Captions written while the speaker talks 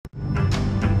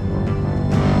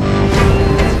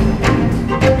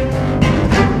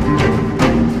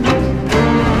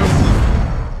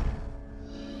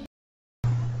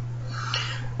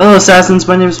Hello Assassins,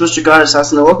 my name is Mr. God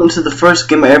Assassin and welcome to the first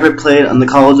game I ever played on the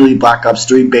Call of Duty Black Ops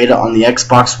 3 beta on the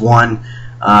Xbox One.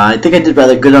 I think I did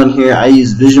rather good on here. I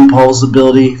used Vision Pulse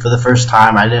ability for the first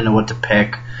time. I didn't know what to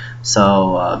pick.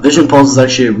 So Vision Pulse is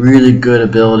actually a really good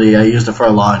ability. I used it for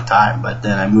a long time, but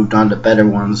then I moved on to better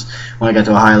ones when I got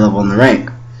to a high level in the rank.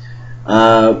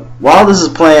 While this is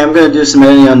playing, I'm going to do some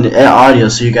editing on the audio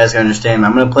so you guys can understand.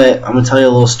 I'm going to tell you a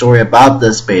little story about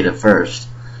this beta first.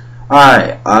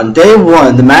 Alright, on day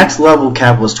 1, the max level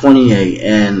cap was 28,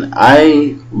 and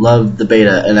I loved the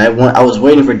beta, and I was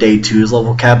waiting for day 2's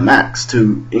level cap max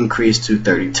to increase to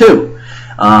 32.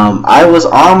 I was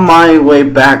on my way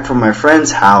back from my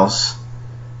friend's house,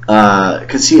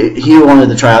 because he wanted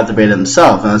to try out the beta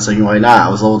himself, and I was like, why not? I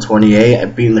was level 28, I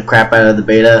beat the crap out of the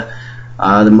beta.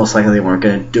 Then most likely they weren't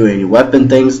going to do any weapon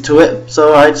things to it,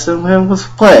 so I just said, well, let's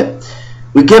play it.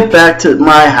 We get back to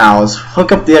my house,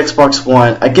 hook up the Xbox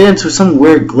One, I get into some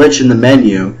weird glitch in the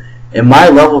menu, and my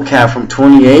level cap from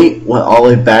 28 went all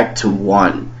the way back to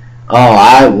 1. Oh,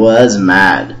 I was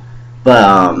mad. But,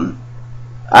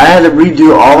 I had to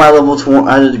redo all my level 20,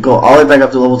 I had to go all the way back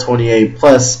up to level 28,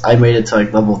 plus I made it to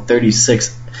like level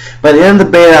 36. By the end of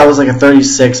the beta, I was like a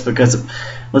 36 because,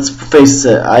 let's face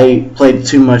it, I played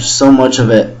so much of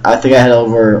it. I think I had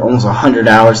over almost 100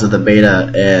 hours of the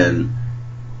beta, and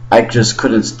I just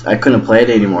couldn't play it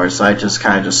anymore, so I just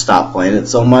kind of just stopped playing it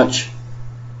so much.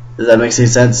 Does that make any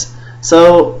sense?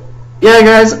 So yeah,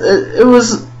 guys, it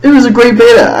was a great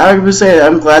beta. I would say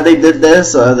I'm glad they did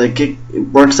this. It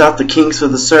works out the kinks for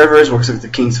the servers, works out the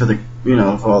kinks for the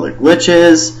for all the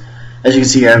glitches. As you can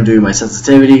see here, I'm doing my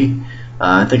sensitivity.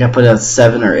 I think I put it at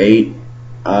 7 or 8.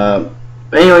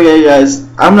 But anyway, guys,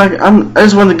 I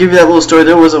just wanted to give you that little story.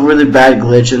 There was a really bad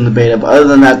glitch in the beta, but other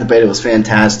than that, the beta was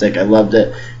fantastic. I loved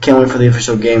it. Can't wait for the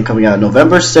official game coming out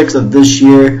November 6th of this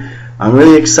year. I'm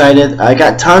really excited. I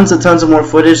got tons of more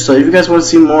footage, so if you guys want to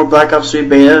see more Black Ops 3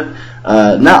 beta,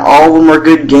 not all of them are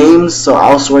good games, so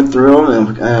I'll sort through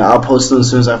them and I'll post them as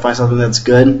soon as I find something that's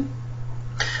good.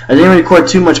 I didn't record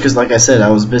too much because, like I said, I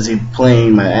was busy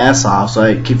playing my ass off, so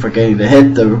I keep forgetting to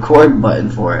hit the record button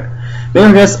for it. But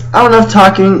anyway, guys, I don't know if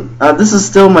talking. This is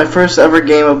still my first ever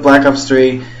game of Black Ops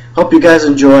 3. Hope you guys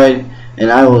enjoyed, and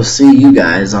I will see you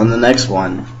guys on the next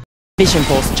one. Vision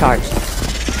Pulse charged.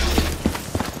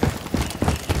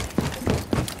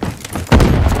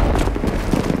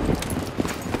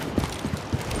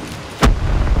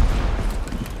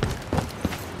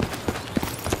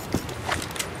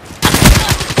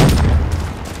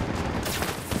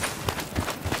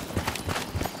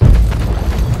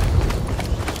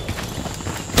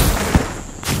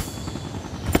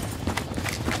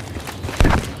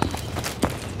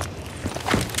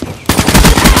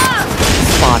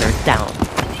 Down.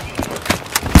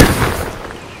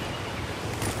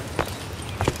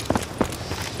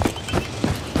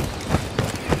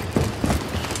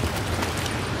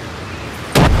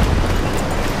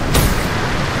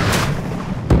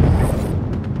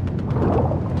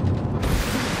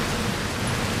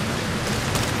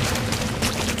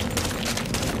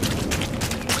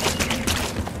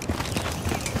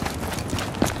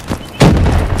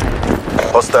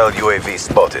 Hostile UAV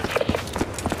spotted.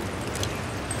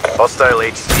 Hostile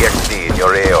HCXD in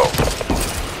your AO.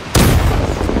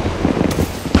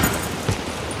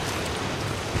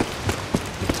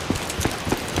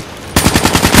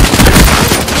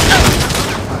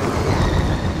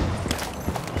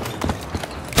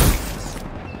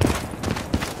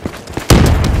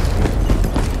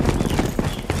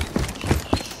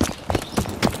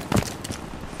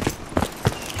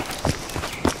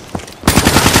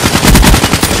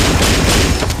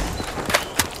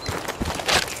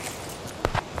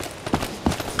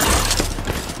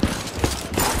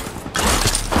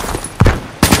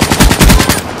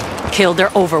 Kill their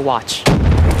Overwatch.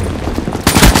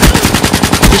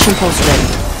 Vision Pulse ready.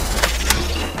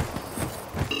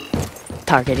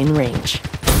 Target in range.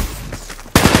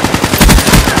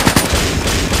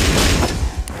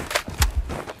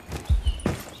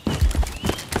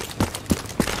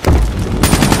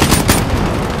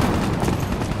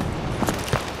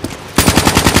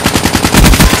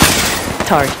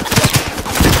 Target.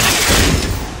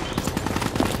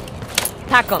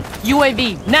 TACOM,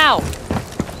 UAV, now!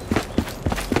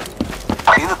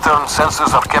 Turn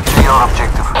sensors are capturing your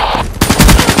objective.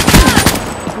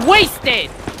 Wasted!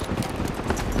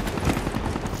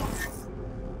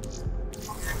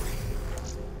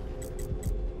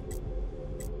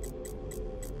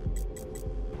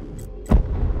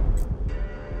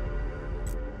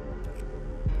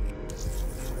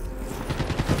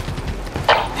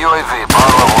 UAV,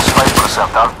 power levels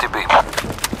 5%, RTB.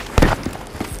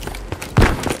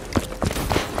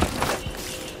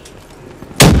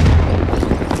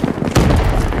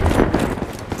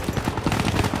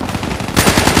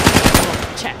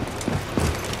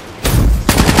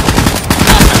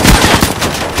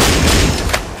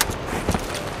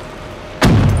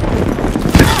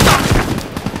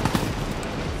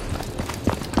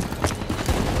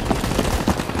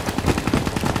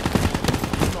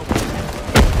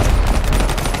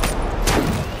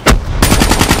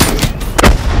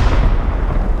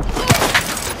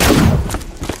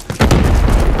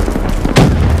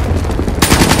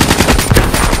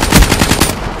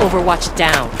 Overwatch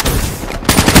down.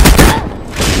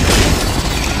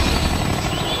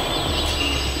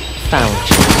 Found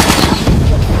you.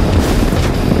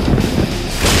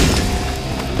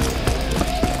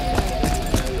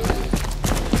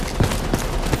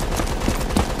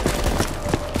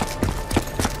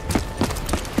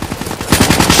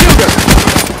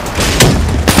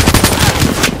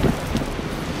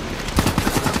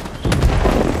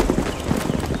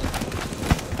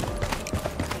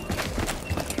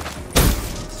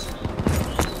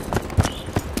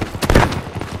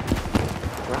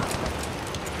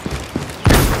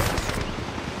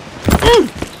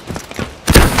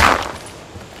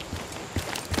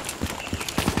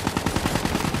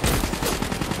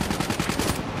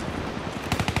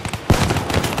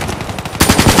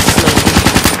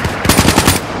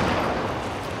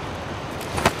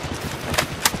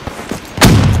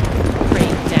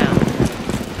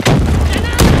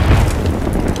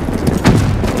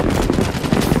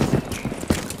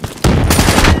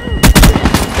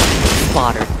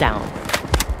 Spotter down.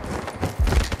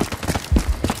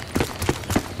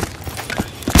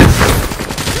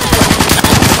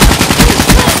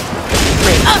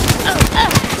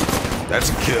 That's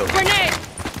a kill. Grenade!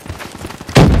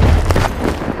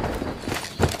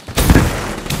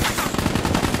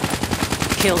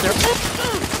 Killed her.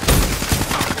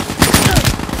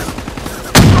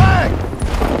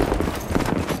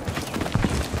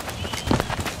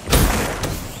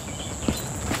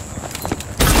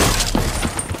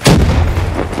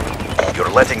 You're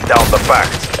letting down the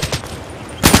facts.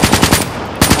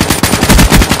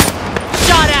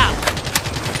 Shot out!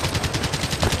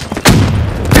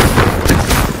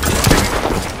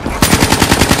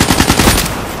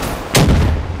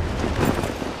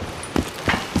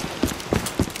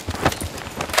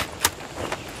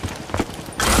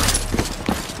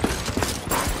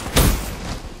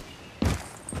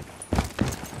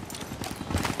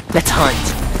 Let's hunt.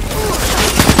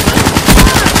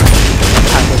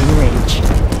 Target in range.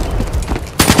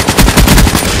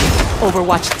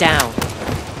 Overwatch down.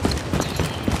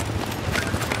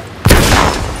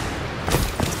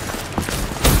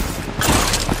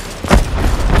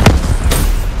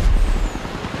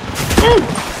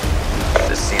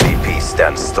 The CDP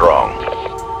stands strong.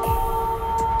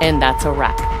 And that's a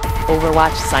wrap.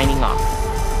 Overwatch signing off.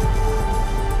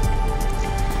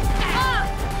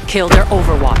 Kill their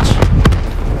Overwatch.